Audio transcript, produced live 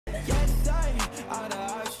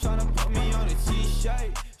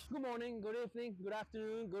morning, good evening, good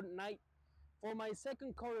afternoon, good night. For my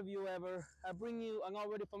second car review ever, I bring you an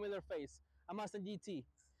already familiar face, a Mustang GT.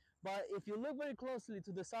 But if you look very closely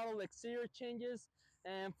to the subtle exterior changes,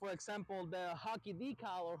 and for example, the hockey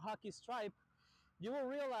decal or hockey stripe, you will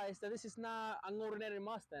realize that this is not an ordinary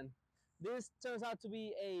Mustang. This turns out to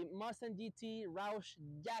be a Mustang GT Roush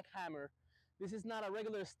Jackhammer. This is not a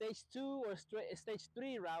regular Stage 2 or Stage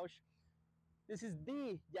 3 Roush. This is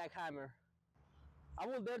the Jackhammer. I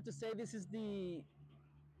will dare to say this is the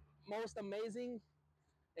most amazing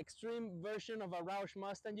extreme version of a Roush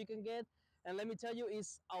Mustang you can get, and let me tell you,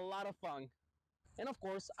 it's a lot of fun. And of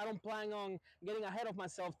course, I don't plan on getting ahead of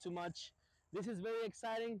myself too much. This is very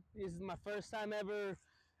exciting. This is my first time ever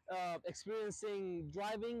experiencing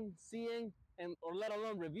driving, seeing, and or let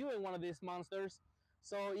alone reviewing one of these monsters.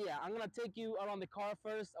 So yeah, I'm gonna take you around the car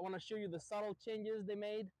first. I want to show you the subtle changes they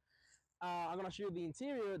made. I'm gonna show you the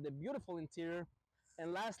interior, the beautiful interior,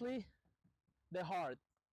 and lastly, the heart.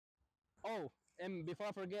 Oh, and before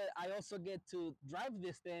I forget, I also get to drive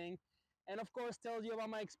this thing and of course tell you about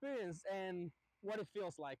my experience and what it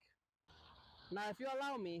feels like. Now, if you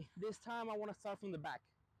allow me, this time I want to start from the back.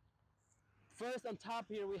 First, on top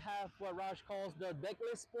here we have what Roush calls the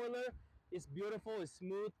deckless spoiler. It's beautiful, it's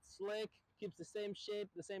smooth, slick, keeps the same shape,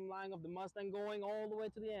 the same line of the Mustang going all the way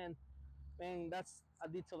to the end. And that's a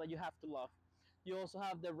detail that you have to love. You also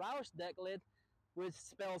have the Roush deck lid, which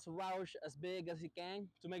spells Roush as big as you can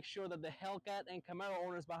to make sure that the Hellcat and Camaro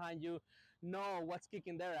owners behind you know what's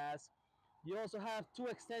kicking their ass. You also have two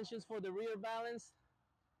extensions for the rear balance.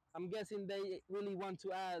 I'm guessing they really want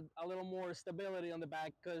to add a little more stability on the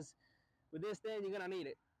back because with this thing you're gonna need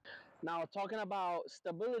it. Now, talking about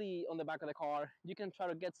stability on the back of the car, you can try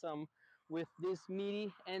to get some with these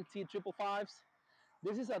meaty NT 555s.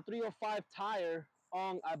 This is a 305 tire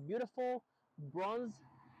on a beautiful bronze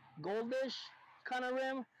goldish kind of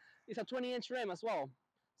rim. It's a 20-inch rim as well.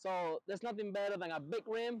 So there's nothing better than a big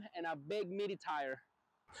rim and a big meaty tire.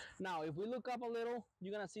 Now, if we look up a little,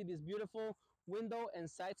 you're gonna see these beautiful window and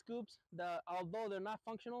side scoops that, although they're not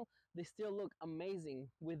functional, they still look amazing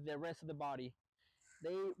with the rest of the body.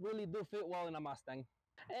 They really do fit well in a Mustang.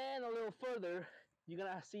 And a little further, you're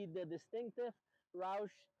gonna see the distinctive Roush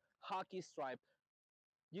hockey stripe.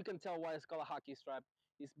 You can tell why it's called a hockey stripe.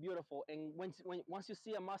 It's beautiful, and once you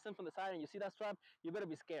see a Mustang from the side and you see that stripe, you better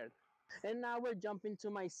be scared. And now we're jumping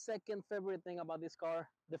to my second favorite thing about this car,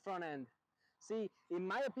 the front end. See, in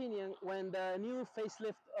my opinion, when the new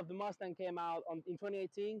facelift of the Mustang came out in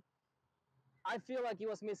 2018, I feel like he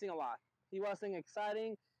was missing a lot. He wasn't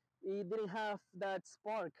exciting. He didn't have that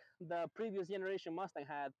spark the previous generation Mustang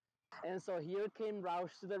had. And so here came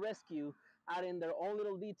Roush to the rescue, adding their own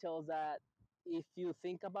little details that, if you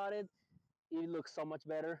think about it, it looks so much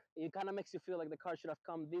better. It kind of makes you feel like the car should have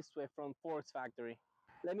come this way from Ford's factory.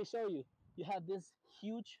 Let me show you. You have this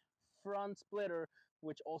huge front splitter,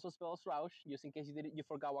 which also spells Roush, just in case you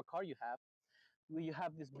forgot what car you have. You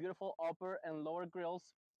have this beautiful upper and lower grills.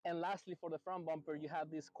 And lastly, for the front bumper, you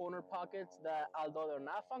have these corner pockets that, although they're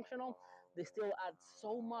not functional, they still add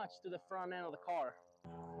so much to the front end of the car.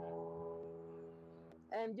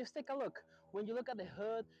 And just take a look. When you look at the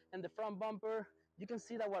hood and the front bumper, you can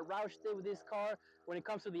see that what Roush did with this car when it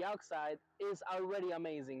comes to the outside is already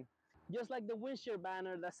amazing. Just like the windshield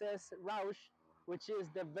banner that says Roush, which is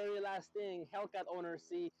the very last thing Hellcat owners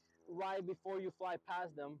see right before you fly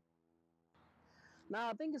past them. Now,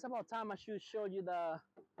 I think it's about time I should show you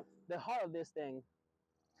the heart of this thing.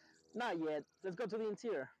 Not yet. Let's go to the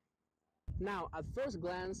interior. Now, at first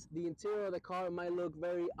glance, the interior of the car might look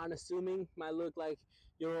very unassuming, might look like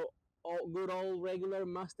your good old regular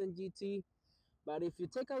Mustang GT. But if you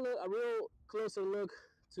take a real closer look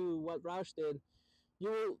to what Roush did, you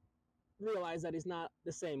will realize that it's not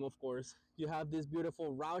the same, of course. You have this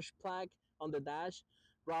beautiful Roush plaque on the dash,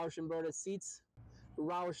 Roush embroidered seats,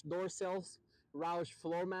 Roush door cells, Roush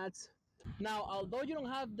floor mats. Now, although you don't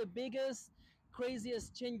have the biggest,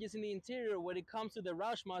 craziest changes in the interior when it comes to the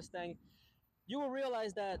Roush Mustang, you will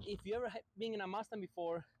realize that if you ever been in a Mustang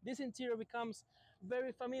before, this interior becomes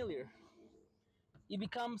very familiar. It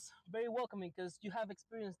becomes very welcoming because you have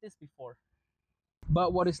experienced this before.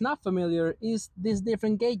 But what is not familiar is these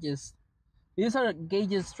different gauges. These are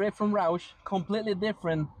gauges straight from Roush, completely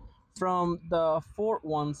different from the Ford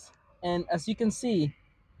ones. And as you can see,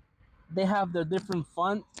 they have their different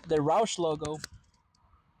font, the Roush logo.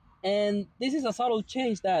 And this is a subtle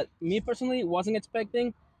change that me personally wasn't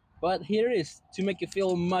expecting, but here it is to make you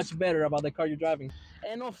feel much better about the car you're driving.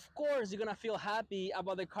 And of course, you're gonna feel happy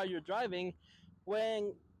about the car you're driving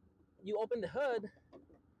when you open the hood.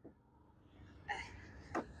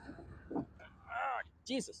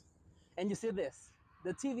 Jesus, and you see this.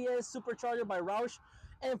 the TVS supercharger by Roush,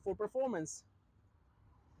 and for performance,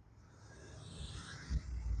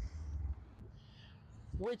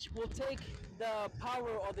 which will take the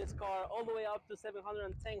power of this car all the way up to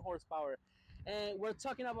 710 horsepower. And we're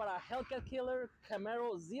talking about a Hellcat killer,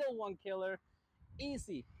 Camaro ZL1 killer,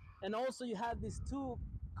 easy. And also you have these two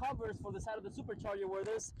covers for the side of the supercharger where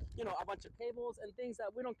there's, you know, a bunch of cables and things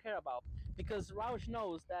that we don't care about, because Roush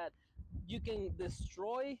knows that you can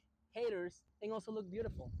destroy haters and also look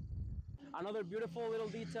beautiful. Another beautiful little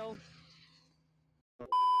detail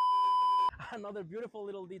Another beautiful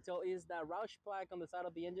little detail is that Roush plaque on the side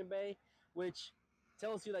of the engine bay, which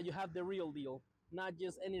tells you that you have the real deal, not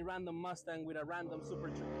just any random Mustang with a random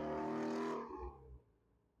supercharger.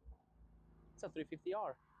 It's a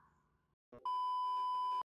 350R.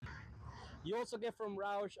 You also get from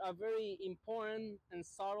Roush a very important and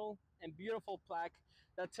subtle and beautiful plaque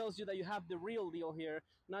that tells you that you have the real deal here,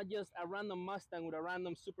 not just a random Mustang with a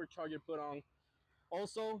random supercharger put on.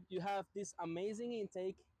 Also, you have this amazing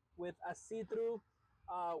intake with a see-through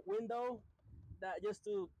window, that just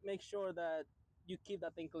to make sure that you keep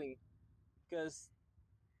that thing clean, because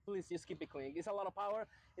please just keep it clean. It's a lot of power,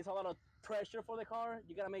 it's a lot of pressure for the car.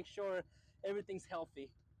 You gotta make sure everything's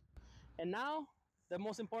healthy. And now the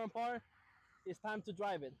most important part, it's time to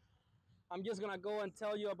drive it. I'm just gonna go and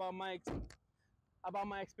tell you about my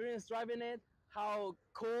experience driving it, how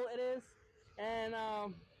cool it is, and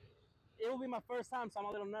it will be my first time, so I'm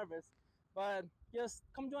a little nervous, but just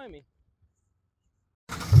come join me.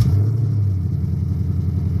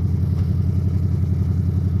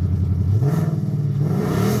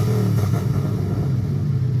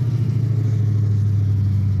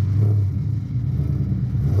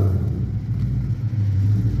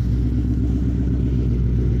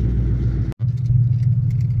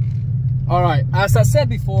 All right, as I said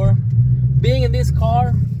before, being in this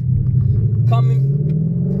car, coming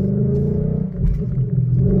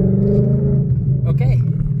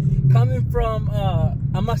from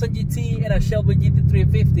a Mustang GT and a Shelby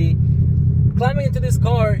GT350, climbing into this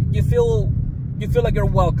car, you feel like you're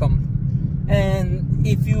welcome. And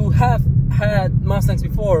if you have had Mustangs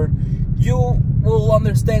before, you will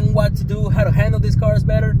understand what to do, how to handle these cars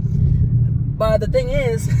better. But the thing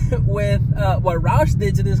is, with what Roush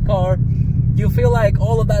did to this car, you feel like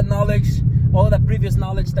all of that knowledge, all of that previous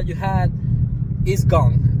knowledge that you had is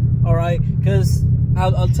gone. All right, because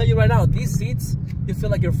I'll tell you right now, these seats, you feel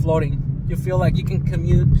like you're floating. You feel like you can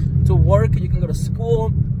commute to work, you can go to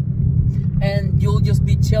school, and you'll just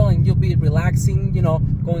be chilling. You'll be relaxing, you know,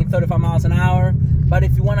 going 35 miles an hour. But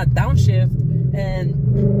if you want to downshift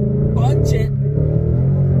and punch it,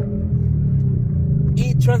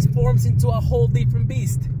 it transforms into a whole different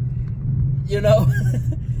beast. You know,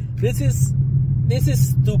 this is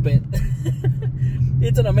stupid.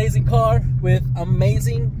 It's an amazing car with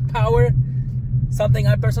amazing power. Something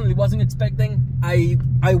I personally wasn't expecting. I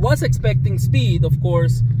was expecting speed, of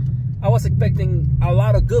course. I was expecting a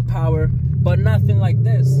lot of good power, but nothing like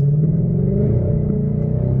this.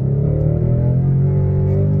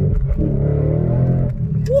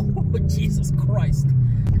 Woo, Jesus Christ.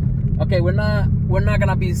 Okay, we're not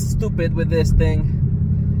gonna be stupid with this thing.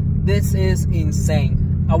 This is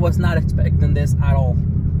insane. I was not expecting this at all.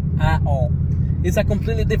 At all. It's a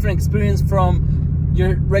completely different experience from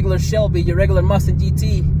your regular Shelby, your regular Mustang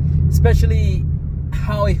GT, especially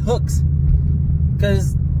how it hooks.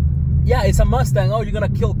 Because yeah, it's a Mustang. Oh, you're gonna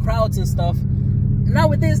kill crowds and stuff. Not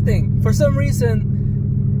with this thing. For some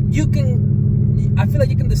reason, I feel like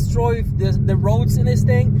you can destroy the roads in this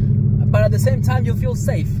thing, but at the same time, you feel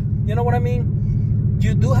safe. You know what I mean?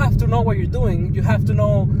 You do have to know what you're doing. You have to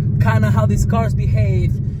know kind of how these cars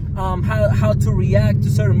behave, how to react to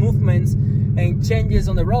certain movements and changes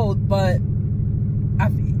on the road. But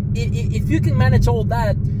if you can manage all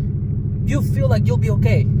that, you feel like you'll be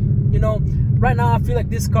okay. You know, right now I feel like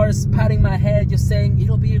this car is patting my head, just saying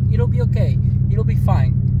it'll be okay, it'll be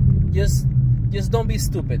fine. Just don't be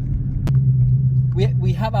stupid.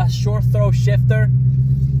 We have a short throw shifter,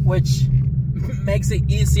 which makes it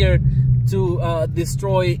easier to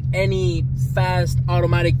destroy any fast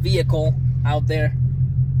automatic vehicle out there,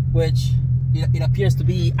 which it appears to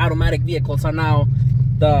be automatic vehicles are now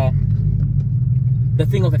the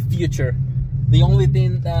thing of the future. The only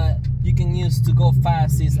thing that you can use to go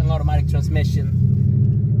fast is an automatic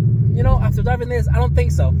transmission. You know, after driving this, I don't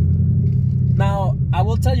think so. Now, I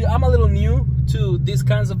will tell you, I'm a little new to these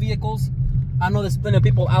kinds of vehicles. I know there's plenty of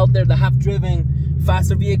people out there that have driven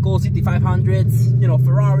faster vehicles, GT500s, you know,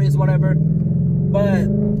 Ferraris, whatever. But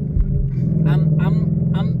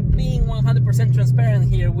I'm being 100% transparent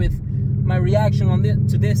here with my reaction on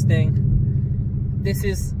to this thing. This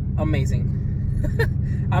is amazing.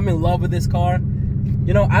 I'm in love with this car.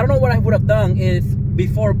 You know, I don't know what I would have done if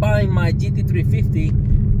before buying my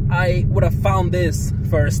GT350 I would have found this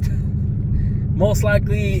first. Most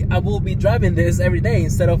likely I will be driving this every day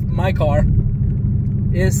instead of my car.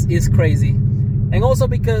 It's crazy. And also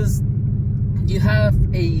because you have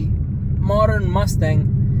a modern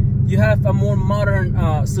Mustang, you have a more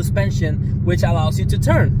modern suspension, which allows you to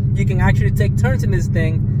turn. You can actually take turns in this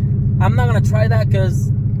thing. I'm not gonna try that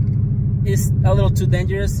because it's a little too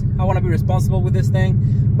dangerous. I want to be responsible with this thing,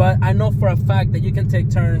 but I know for a fact that you can take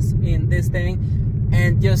turns in this thing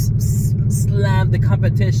and just slam the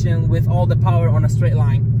competition with all the power on a straight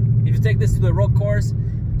line. If you take this to the road course,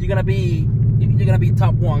 you're gonna be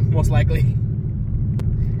top one most likely.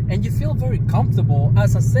 And you feel very comfortable.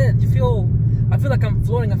 As I said, I feel like I'm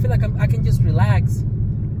floating. I feel like I can just relax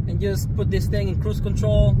and just put this thing in cruise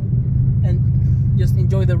control and just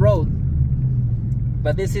enjoy the road.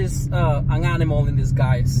 But this is an animal in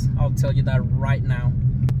disguise. I'll tell you that right now.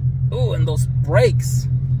 Oh, and those brakes.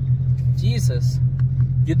 Jesus.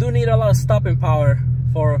 You do need a lot of stopping power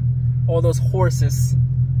for all those horses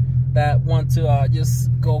that want to just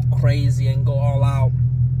go crazy and go all out.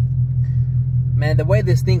 Man, the way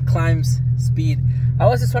this thing climbs speed. I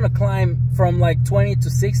was just trying to climb from like 20 to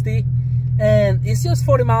 60 and it's just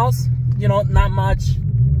 40 miles. You know, not much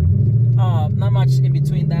in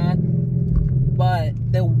between that. But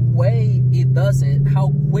the way it does it,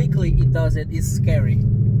 how quickly it does it, is scary.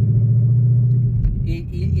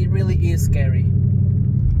 It really is scary.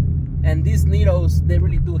 And these needles, they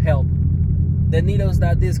really do help. The needles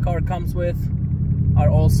that this car comes with are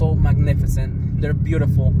also magnificent. They're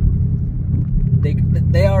beautiful.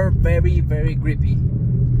 They are very, very grippy.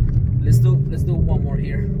 Let's do one more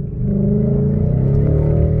here.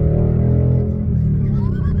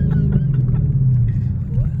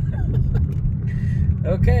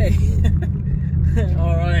 Okay.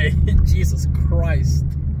 All right. Jesus Christ.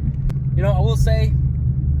 You know, I will say,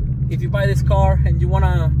 if you buy this car and you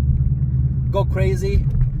wanna go crazy,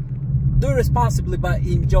 do it responsibly, but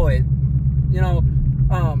enjoy it. You know,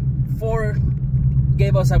 Ford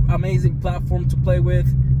gave us an amazing platform to play with.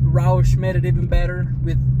 Roush made it even better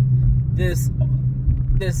with this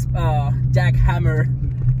Jackhammer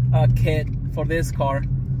kit for this car.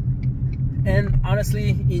 And honestly,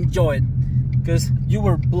 enjoy it, because you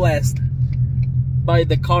were blessed by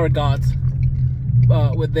the car gods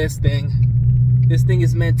with this thing. This thing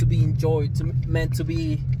is meant to be enjoyed, meant to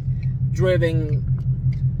be driven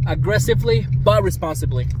aggressively but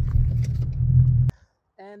responsibly.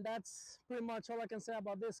 And that's pretty much all I can say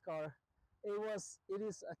about this car. It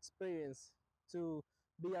is experience to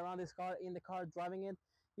be around this car, in the car, driving it.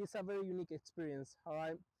 It's a very unique experience. All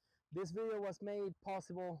right, this video was made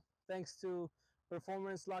possible thanks to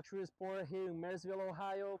Performance Luxury Sport here in Marysville,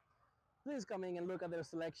 Ohio. Please come in and look at their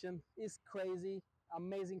selection. It's crazy,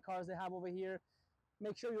 amazing cars they have over here.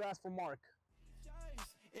 Make sure you ask for Mark.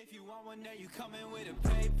 If you want one, then you coming with a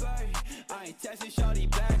paper. I ain't texting shorty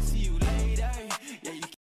back.